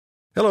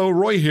Hello,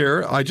 Roy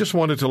here. I just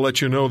wanted to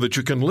let you know that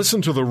you can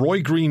listen to The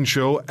Roy Green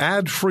Show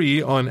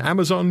ad-free on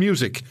Amazon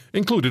Music,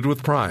 included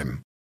with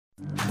Prime.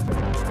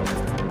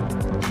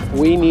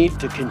 We need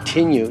to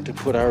continue to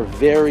put our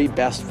very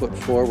best foot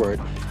forward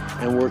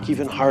and work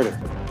even harder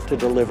to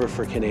deliver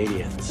for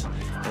Canadians.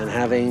 And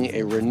having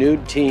a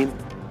renewed team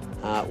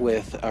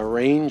with a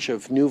range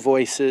of new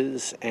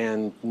voices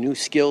and new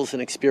skills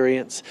and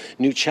experience,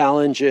 new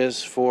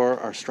challenges for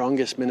our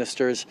strongest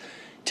ministers,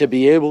 to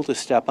be able to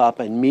step up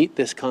and meet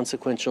this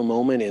consequential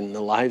moment in the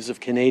lives of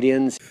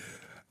Canadians.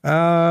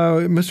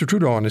 Mr.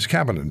 Trudeau and his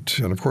cabinet,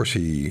 and of course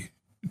he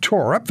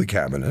tore up the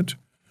cabinet.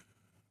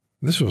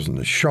 This wasn't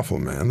a shuffle,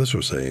 man. This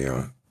was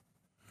a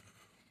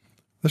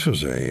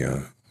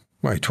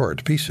well, he tore it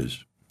to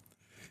pieces.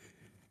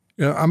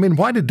 I mean,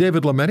 why did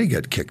David Lametti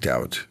get kicked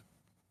out?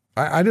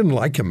 I didn't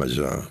like him as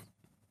a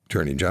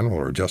Attorney General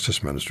or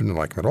Justice Minister. Didn't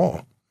like him at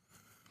all.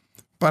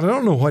 But I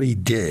don't know what he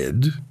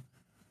did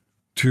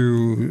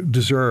to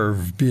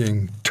deserve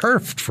being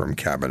turfed from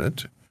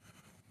cabinet.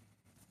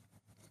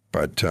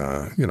 But,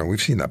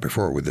 we've seen that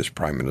before with this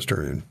prime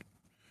minister.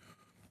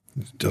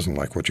 He doesn't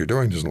like what you're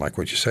doing, doesn't like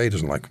what you say,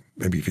 doesn't like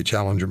maybe if you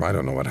challenge him. I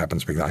don't know what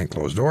happens behind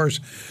closed doors.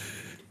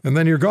 And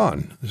then you're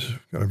gone. I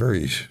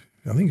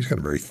think he's got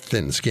a very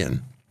thin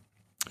skin.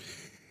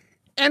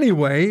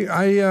 Anyway,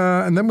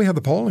 and then we have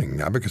the polling,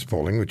 Abacus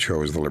polling, which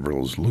shows the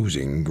Liberals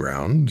losing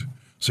ground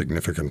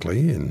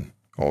significantly in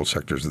all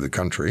sectors of the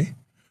country.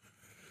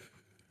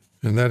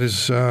 And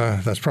that's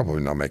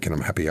probably not making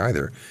him happy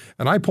either.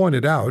 And I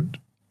pointed out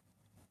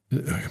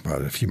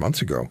about a few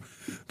months ago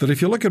that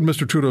if you look at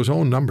Mr. Trudeau's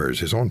own numbers,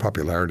 his own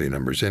popularity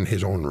numbers in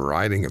his own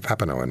riding of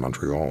Papineau in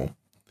Montreal,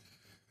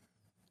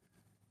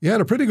 he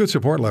had a pretty good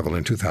support level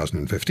in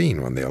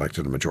 2015 when they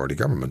elected a majority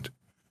government.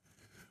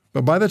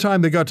 But by the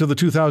time they got to the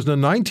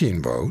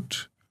 2019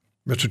 vote,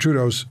 Mr.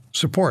 Trudeau's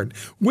support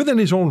within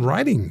his own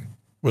riding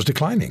was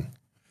declining.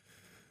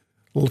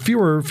 Well,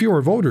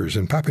 fewer voters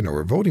in Papineau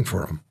were voting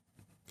for him.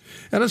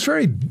 And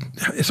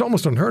it's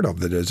almost unheard of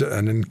that as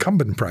an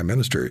incumbent prime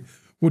minister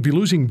would be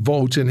losing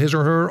votes in his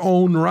or her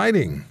own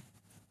riding.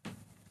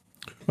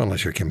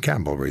 Unless you're Kim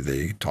Campbell, where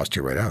they tossed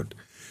you right out.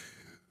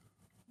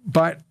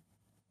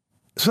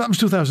 So that was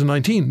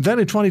 2019. Then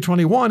in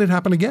 2021, it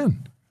happened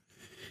again.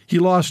 He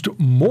lost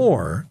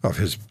more of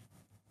his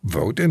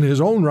vote in his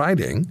own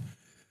riding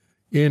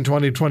in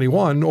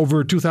 2021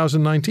 over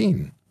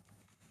 2019.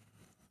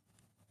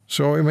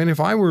 So, I mean, if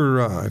I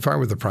were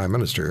the prime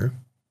minister,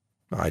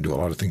 I do a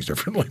lot of things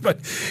differently, but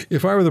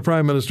if I were the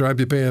prime minister, I'd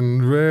be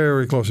paying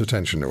very close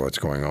attention to what's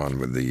going on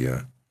with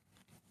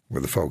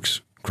the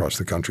folks across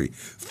the country.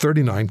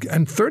 39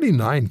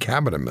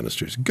 cabinet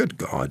ministers. Good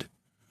God.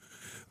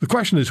 The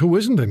question is, who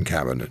isn't in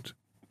cabinet?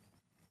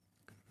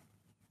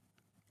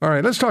 All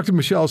right, let's talk to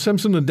Michelle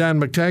Simson and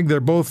Dan McTeague. They're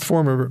both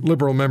former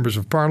Liberal members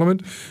of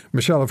Parliament.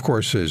 Michelle, of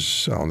course,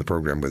 is on the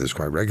program with us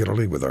quite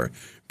regularly with our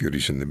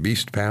Beauties and the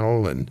Beast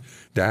panel, and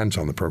Dan's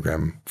on the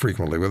program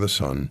frequently with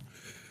us on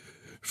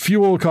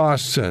fuel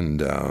costs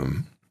and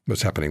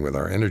what's happening with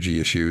our energy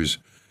issues.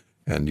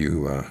 And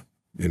you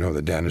know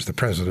that Dan is the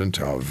president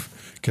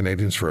of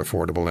Canadians for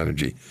Affordable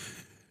Energy.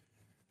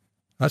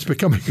 That's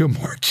becoming a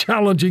more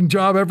challenging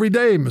job every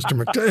day,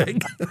 Mr.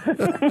 McTeague.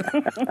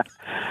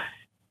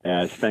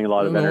 Yeah, spending a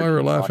lot of energy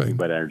we're laughing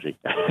about energy.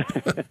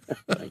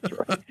 Thanks,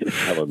 Roy.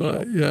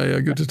 Hello, yeah,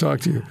 good to talk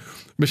to you.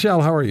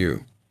 Michelle, how are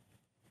you?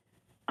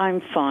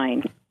 I'm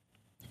fine.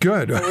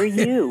 Good. How are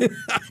you?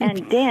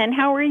 And Dan,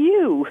 how are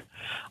you?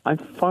 I'm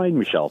fine,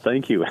 Michelle.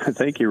 Thank you.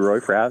 Thank you, Roy,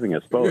 for having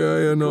us both.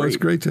 Yeah, it's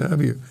great to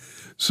have you.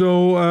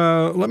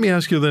 So let me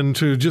ask you then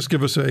to just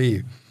give us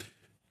a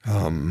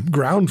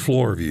ground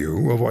floor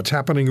view of what's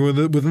happening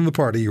within the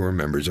party you are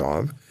members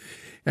of,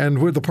 and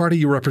with the party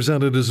you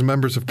represented as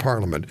members of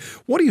Parliament.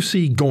 What do you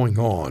see going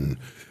on?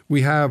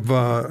 We have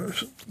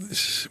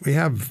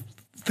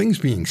things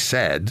being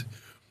said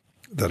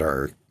that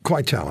are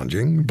quite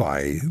challenging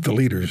by the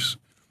leaders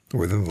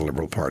within the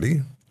Liberal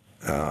Party,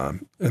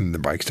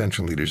 and by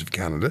extension leaders of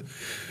Canada.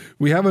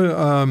 We have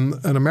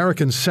an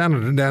American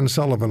Senator, Dan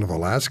Sullivan of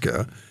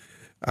Alaska,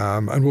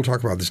 and we'll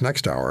talk about this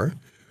next hour,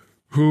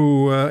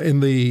 who in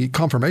the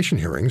confirmation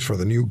hearings for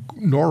the new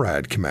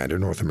NORAD commander,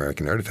 North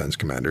American Air Defense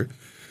Commander,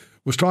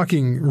 was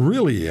talking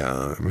really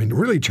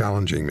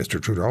challenging Mr.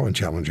 Trudeau and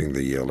challenging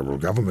the Liberal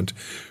government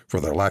for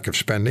their lack of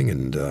spending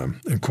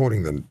and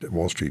quoting the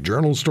Wall Street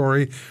Journal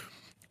story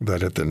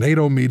that at the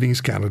NATO meetings,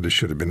 Canada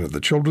should have been at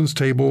the children's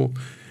table.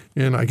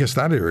 And I guess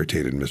that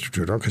irritated Mr.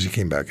 Trudeau because he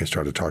came back and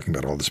started talking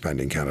about all the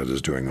spending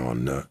Canada's doing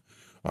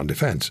on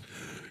defense.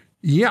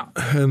 Yeah,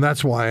 and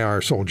that's why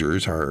our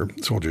soldiers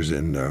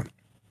in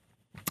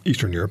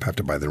Eastern Europe have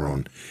to buy their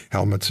own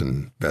helmets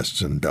and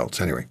vests and belts.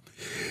 Anyway,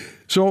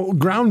 so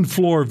ground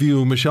floor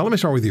view, Michelle, let me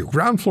start with you.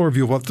 Ground floor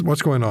view of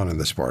what's going on in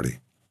this party.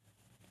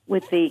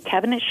 With the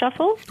cabinet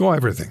shuffle? Oh,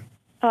 everything.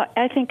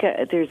 I think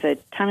there's a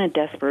ton of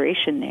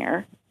desperation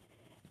there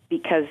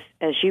because,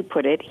 as you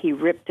put it, he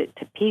ripped it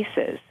to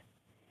pieces.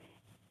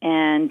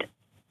 And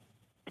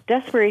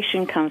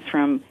desperation comes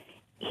from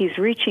he's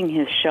reaching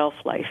his shelf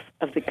life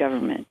of the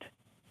government.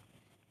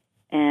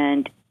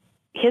 And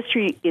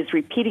history is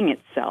repeating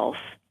itself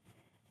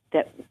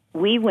that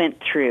we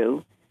went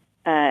through,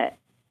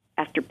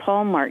 after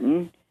Paul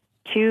Martin,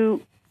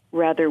 2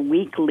 rather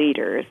weak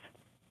leaders,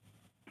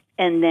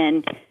 and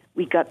then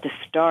we got the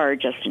star,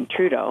 Justin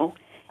Trudeau,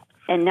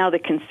 and now the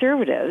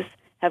Conservatives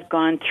have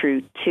gone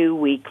through 2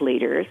 weak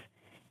leaders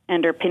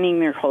and are pinning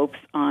their hopes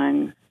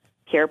on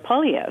Pierre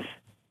Poilievre.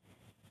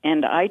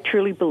 And I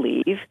truly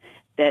believe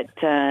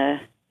that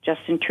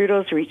Justin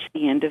Trudeau's reached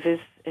the end of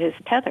his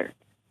tether.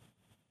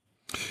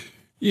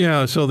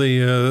 Yeah, so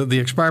the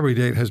expiry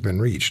date has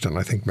been reached, and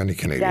I think many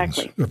Canadians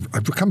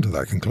have come to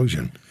that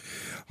conclusion.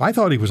 I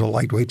thought he was a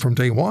lightweight from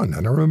day one,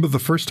 and I remember the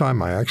first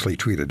time I actually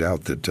tweeted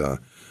out that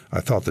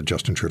I thought that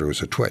Justin Trudeau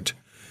was a twit.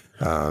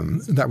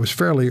 That was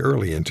fairly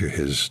early into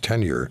his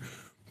tenure.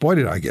 Boy,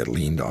 did I get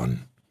leaned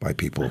on by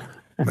people.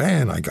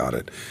 Man, I got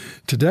it.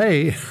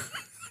 Today,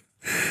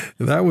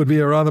 that would be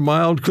a rather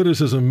mild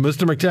criticism.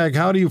 Mr. McTeague,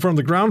 how do you from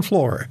the ground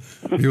floor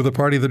view the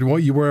party that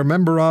you were a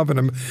member of and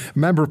a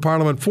member of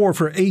Parliament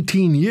for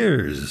 18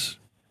 years?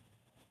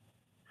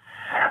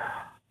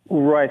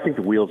 Right, I think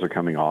the wheels are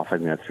coming off. I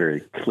think that's very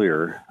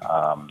clear.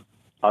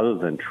 Other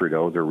than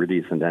Trudeau, there really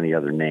isn't any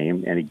other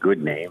name. Any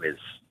good name is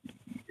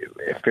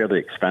fairly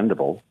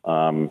expendable.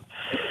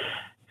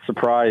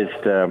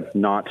 Surprised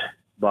not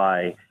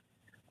by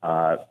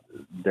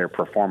their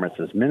performance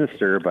as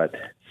minister, but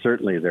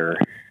certainly their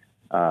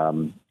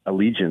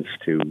allegiance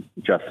to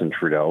Justin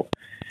Trudeau.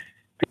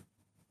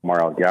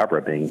 Maral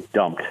Gabra being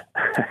dumped.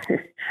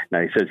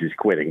 Now he says he's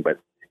quitting, but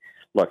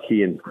look,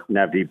 he and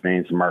Navdeep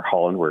Bains and Mark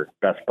Holland were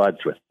best buds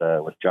with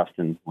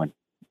Justin when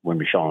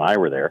Michelle and I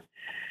were there,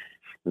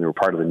 and they were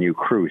part of the new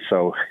crew.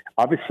 So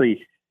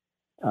obviously,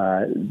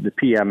 the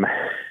PM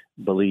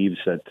believes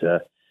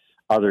that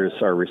others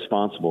are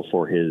responsible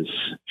for his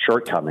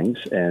shortcomings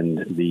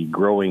and the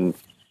growing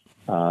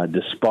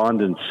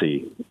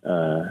despondency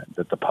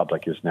that the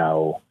public is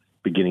now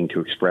beginning to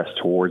express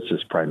towards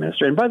this prime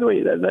minister. And by the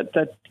way,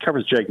 that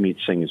covers Jagmeet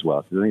Singh as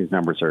well, because I think his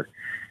numbers are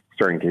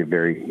starting to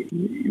very,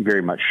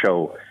 very much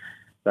show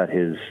that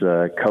his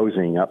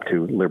cozying up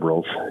to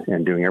Liberals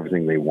and doing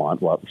everything they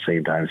want, while at the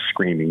same time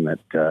screaming that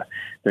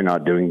they're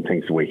not doing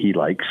things the way he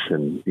likes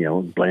and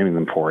blaming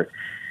them for it.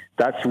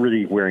 That's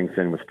really wearing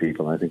thin with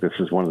people. And I think this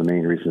is one of the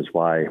main reasons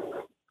why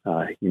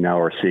you now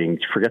are seeing,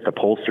 forget the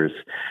pollsters,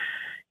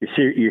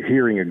 you're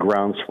hearing a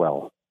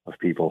groundswell of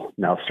people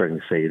now starting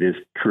to say it is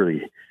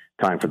truly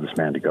time for this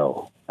man to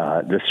go.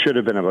 This should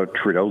have been about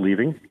Trudeau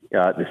leaving.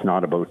 It's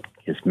not about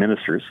his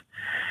ministers.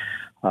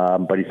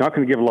 But he's not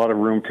going to give a lot of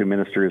room to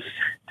ministers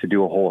to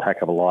do a whole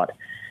heck of a lot.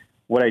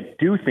 What I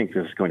do think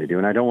this is going to do,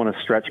 and I don't want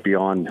to stretch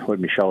beyond what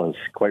Michelle has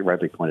quite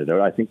rightly pointed out,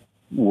 I think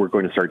we're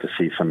going to start to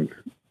see some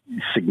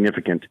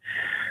significant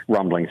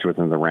rumblings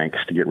within the ranks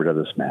to get rid of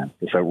this man,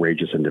 this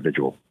outrageous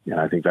individual. And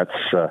I think that's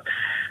those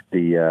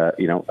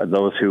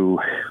who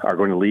are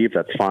going to leave,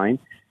 that's fine.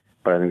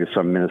 But I think there's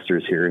some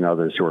ministers here and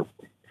others who are,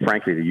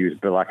 frankly, to use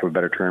the lack of a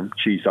better term,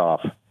 cheesed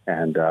off,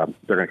 and they're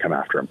going to come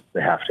after him.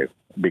 They have to,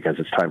 because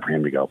it's time for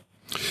him to go.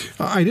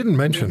 I didn't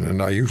mention,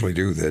 and I usually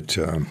do, that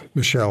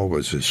Michelle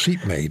was a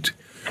seatmate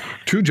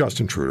to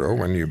Justin Trudeau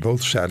when you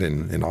both sat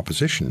in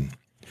opposition.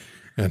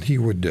 And he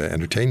would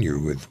entertain you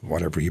with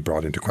whatever he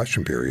brought into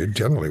question period.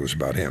 Generally, it was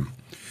about him.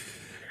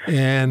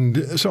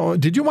 And so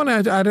did you want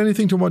to add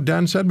anything to what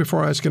Dan said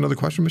before I ask another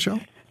question, Michelle?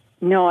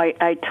 No,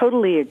 I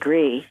totally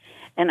agree.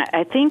 And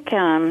I think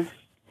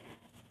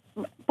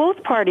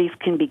both parties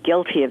can be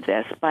guilty of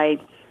this by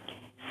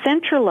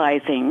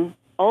centralizing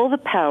all the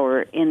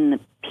power in the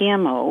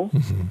PMO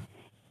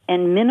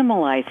and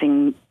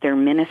minimalizing their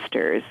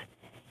ministers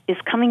is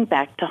coming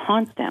back to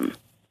haunt them.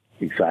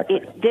 Exactly.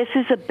 This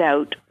is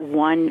about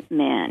one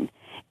man.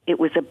 It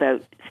was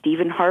about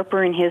Stephen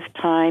Harper in his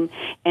time,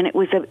 and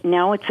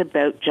now it's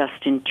about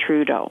Justin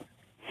Trudeau.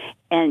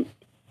 And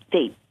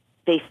they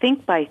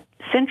think by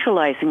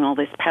centralizing all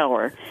this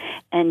power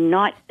and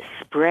not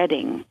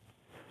spreading,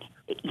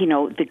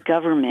 the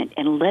government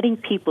and letting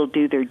people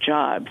do their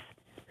jobs,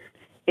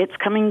 it's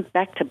coming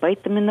back to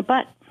bite them in the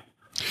butt.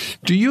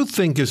 Do you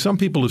think, as some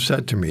people have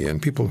said to me,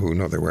 and people who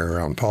know their way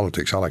around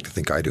politics, I like to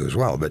think I do as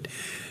well, but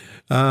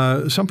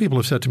some people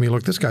have said to me,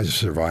 look, this guy's a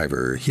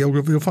survivor.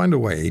 He'll find a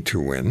way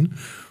to win.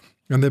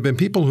 And there have been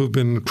people who've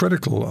been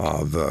critical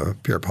of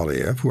Pierre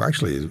Poilievre, who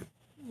actually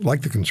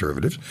like the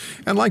Conservatives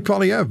and like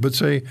Poilievre, but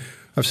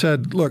have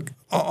said, look,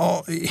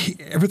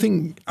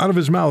 everything out of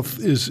his mouth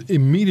is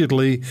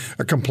immediately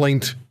a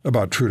complaint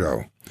about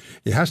Trudeau.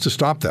 He has to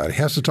stop that.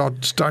 He has to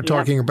start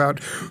talking about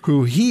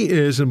who he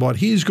is and what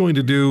he's going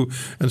to do,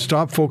 and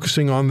stop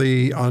focusing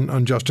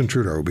on Justin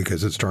Trudeau,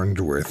 because it's starting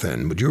to wear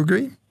thin. Would you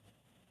agree,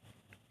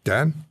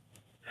 Dan?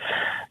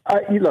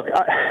 Look,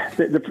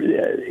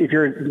 if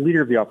you're a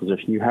leader of the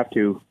opposition, you have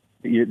to.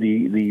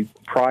 The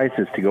prize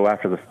is to go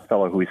after the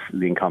fellow who is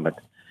the incumbent,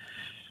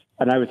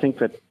 and I would think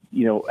that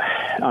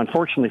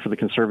unfortunately for the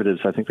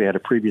Conservatives, I think they had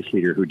a previous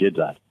leader who did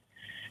that.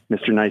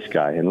 Mr. Nice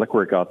Guy, and look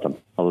where it got them.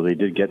 Although they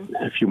did get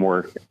a few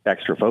more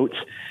extra votes,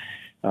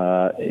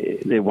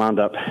 they wound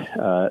up,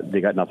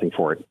 they got nothing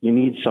for it. You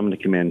need someone to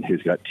come in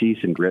who's got teeth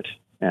and grit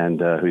and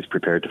who's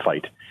prepared to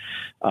fight.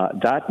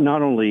 That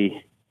not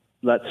only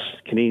lets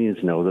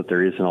Canadians know that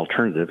there is an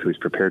alternative who's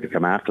prepared to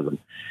come after them,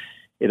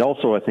 it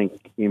also, I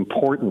think,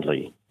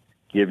 importantly,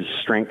 gives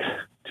strength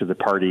to the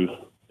party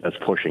that's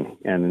pushing.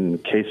 And in the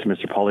case of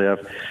Mr.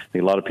 Poilievre, I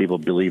think a lot of people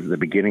believed at the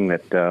beginning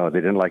that they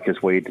didn't like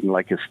his way, didn't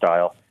like his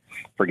style,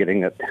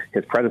 forgetting that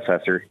his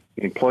predecessor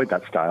employed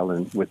that style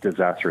and with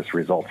disastrous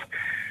results.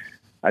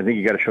 I think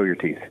you got to show your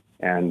teeth.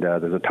 And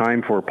there's a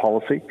time for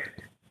policy.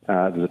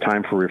 There's a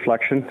time for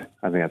reflection.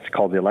 I think that's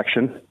called the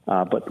election.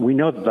 But we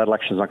know that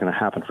election is not going to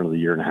happen for another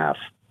year and a half,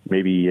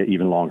 maybe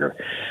even longer.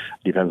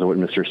 Depends on what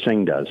Mr.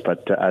 Singh does.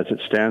 But as it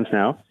stands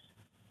now,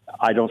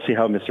 I don't see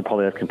how Mr.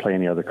 Poilievre can play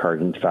any other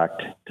card, in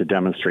fact, to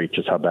demonstrate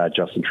just how bad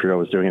Justin Trudeau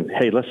is doing. And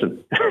hey,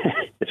 listen,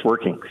 it's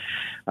working.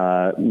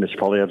 Mr.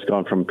 Poilievre's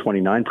gone from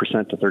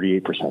 29% to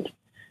 38%.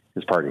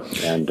 His party.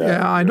 And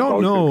I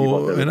don't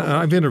know. And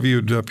I've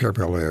interviewed Pierre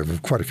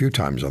Poilievre quite a few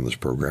times on this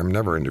program.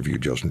 Never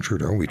interviewed Justin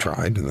Trudeau. We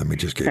tried, and then we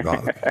just gave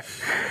up.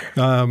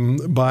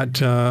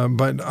 But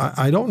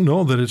I don't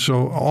know that it's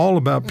all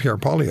about Pierre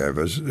Poilievre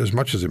as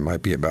much as it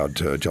might be about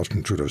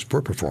Justin Trudeau's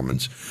poor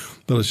performance.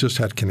 That it's just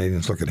had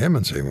Canadians look at him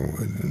and say, well,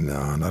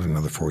 no, not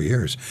another 4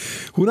 years.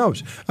 Who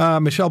knows?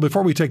 Michelle,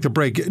 before we take the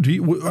break,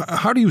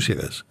 how do you see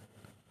this?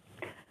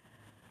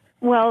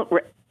 Well,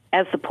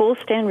 as the polls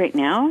stand right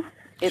now,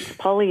 it's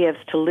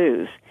Poilievre's to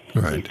lose.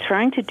 Right. He's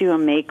trying to do a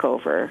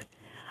makeover.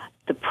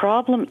 The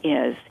problem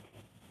is,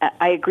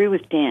 I agree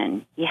with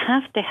Dan, you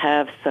have to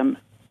have some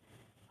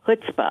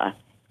chutzpah,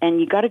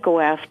 and you got to go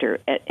after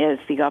it as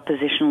the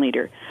opposition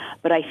leader.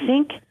 But I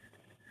think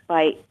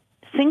by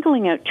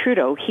singling out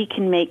Trudeau, he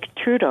can make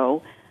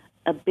Trudeau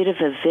a bit of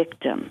a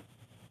victim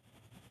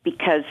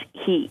because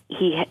he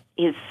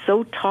is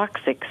so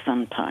toxic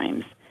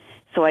sometimes.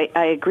 So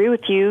I agree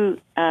with you,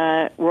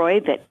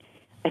 Roy, that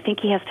I think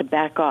he has to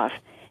back off.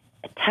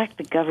 Attack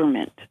the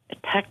government,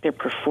 attack their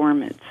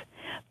performance,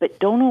 but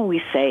don't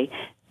always say,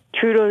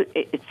 Trudeau,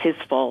 it's his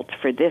fault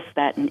for this,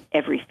 that, and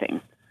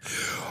everything.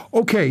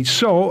 Okay,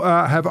 so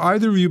have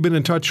either of you been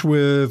in touch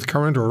with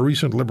current or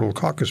recent Liberal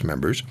caucus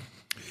members?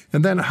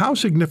 And then how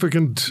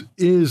significant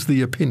is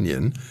the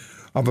opinion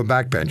of a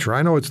backbencher?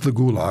 I know it's the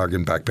gulag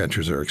and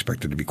backbenchers are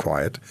expected to be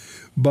quiet,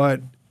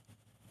 but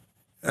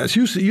as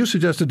you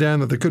suggested, Dan,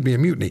 that there could be a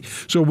mutiny.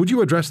 So would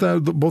you address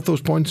both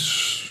those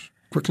points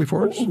quickly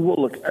for us? Well,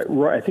 look,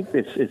 Roy, I think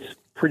it's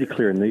pretty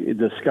clear in the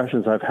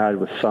discussions I've had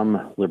with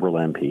some Liberal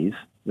MPs,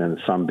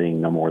 and some being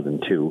no more than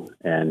two,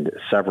 and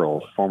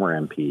several former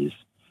MPs,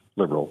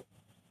 Liberal,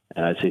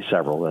 and I'd say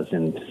several, as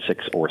in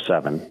 6 or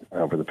 7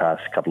 over the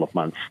past couple of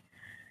months.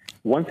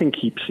 One thing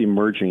keeps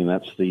emerging, and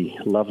that's the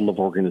level of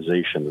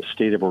organization, the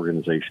state of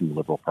organization of the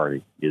Liberal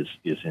Party is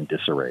in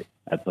disarray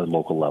at the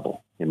local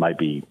level. It might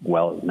be,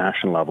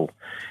 national level,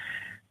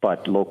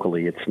 but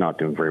locally, it's not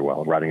doing very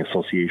well. Riding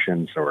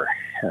associations or,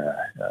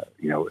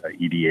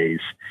 EDAs,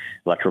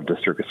 electoral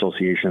district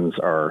associations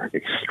are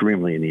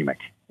extremely anemic.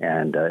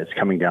 And it's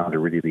coming down to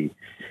really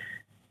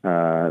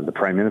the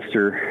Prime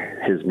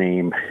Minister, his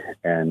name,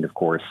 and, of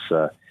course,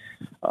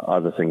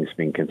 other things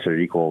being considered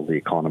equal, the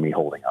economy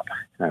holding up.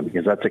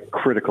 Because that's a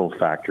critical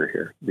factor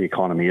here. The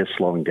economy is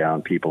slowing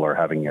down. People are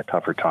having a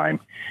tougher time.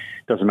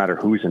 It doesn't matter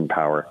who's in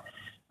power.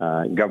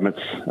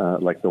 Governments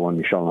like the one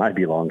Michelle and I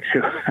belong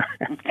to,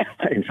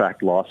 in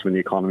fact, lost when the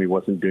economy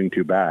wasn't doing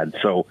too bad.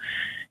 So,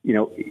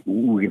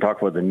 we can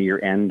talk about the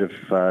near end of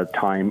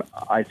time.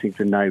 I think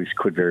the knives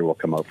could very well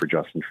come out for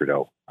Justin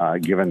Trudeau,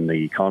 given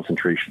the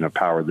concentration of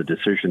power, the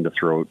decision to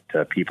throw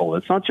to people.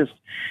 It's not just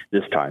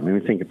this time. I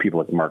mean, think of people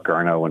like Mark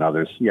Garneau and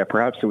others. Yeah,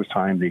 perhaps it was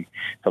time they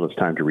felt it was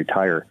time to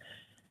retire.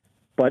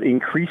 But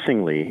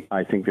increasingly,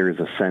 I think there is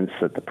a sense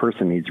that the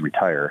person needs to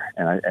retire.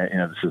 And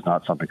this is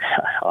not something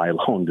I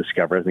alone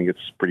discovered. I think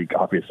it's pretty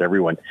obvious to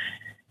everyone.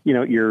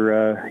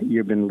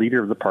 You've been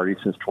leader of the party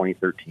since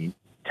 2013,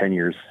 10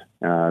 years.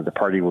 The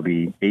party will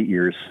be 8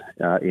 years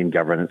in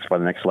governance by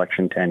the next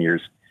election, 10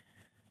 years.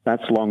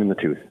 That's long in the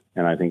tooth.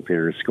 And I think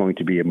there's going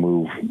to be a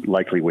move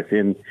likely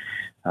within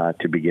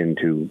to begin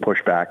to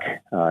push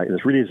back. There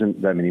really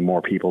isn't that many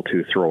more people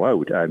to throw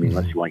out. I mean,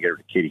 unless you want to get rid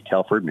of Katie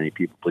Telford, many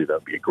people believe that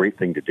would be a great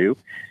thing to do.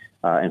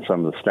 And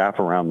some of the staff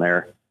around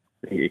there,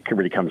 it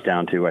really comes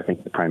down to, I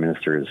think the Prime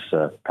Minister is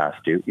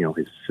past due.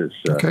 His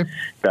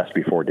best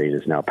before date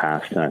is now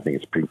passed. And I think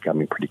it's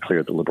becoming pretty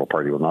clear the Liberal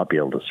Party will not be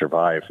able to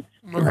survive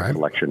the next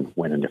election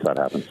when and if that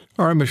happens.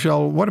 All right,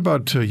 Michelle, what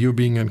about you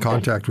being in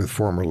contact with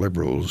former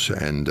Liberals,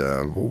 and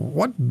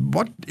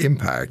what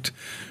impact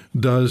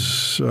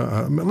does,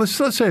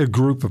 let's say, a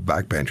group of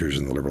backbenchers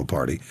in the Liberal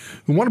Party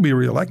who want to be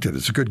reelected?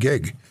 It's a good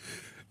gig.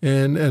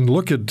 And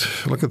look at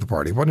the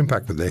party. What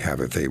impact would they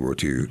have if they were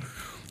to,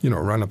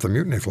 run up the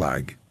mutiny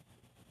flag?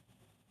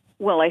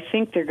 Well, I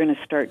think they're going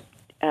to start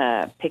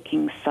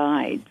picking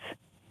sides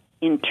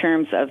in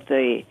terms of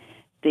the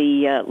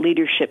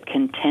leadership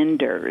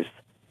contenders.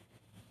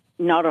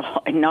 Not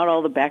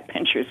all the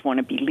backbenchers want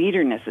to be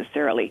leader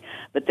necessarily,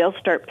 but they'll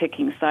start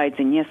picking sides.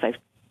 And yes,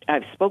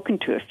 I've spoken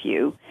to a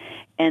few,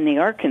 and they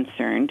are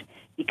concerned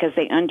because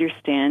they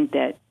understand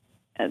that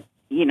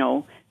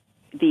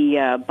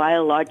the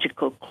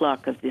biological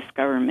clock of this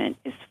government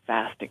is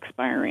fast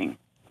expiring,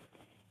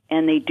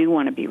 and they do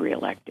want to be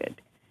reelected.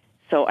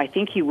 So I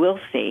think you will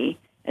see,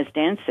 as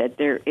Dan said,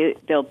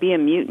 there'll be a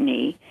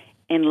mutiny,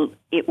 and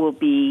it will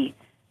be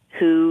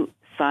who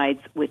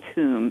sides with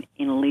whom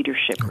in a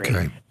leadership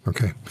race.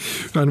 Okay.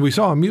 And we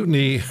saw a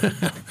mutiny.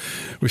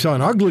 We saw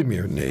an ugly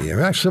mutiny,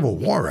 a civil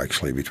war,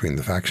 actually, between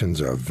the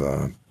factions of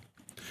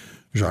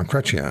Jean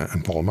Chrétien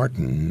and Paul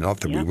Martin.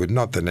 Not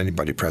that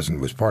anybody present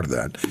was part of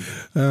that.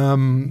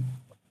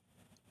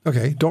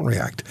 Okay, don't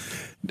react.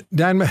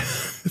 Dan,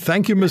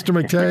 thank you, Mr.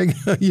 McTeague.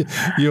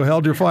 you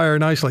held your fire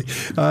nicely.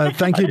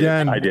 Thank you,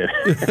 Dan. I did.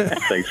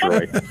 Thanks,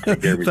 Roy.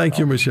 Take care of Thank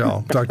you,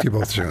 Michelle. Talk to you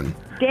both soon.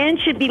 Dan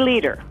should be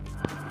leader.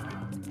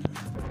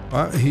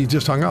 He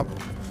just hung up.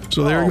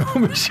 So there you go,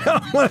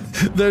 Michelle.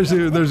 There's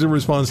a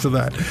response to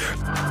that.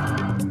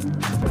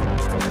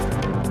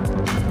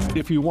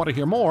 If you want to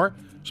hear more,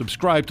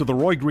 subscribe to The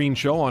Roy Green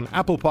Show on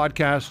Apple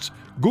Podcasts,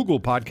 Google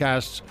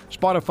Podcasts,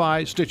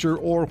 Spotify, Stitcher,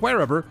 or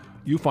wherever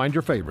you find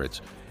your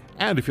favorites.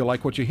 And if you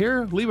like what you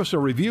hear, leave us a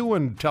review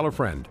and tell a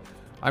friend.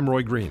 I'm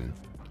Roy Green.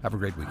 Have a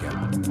great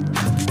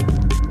weekend.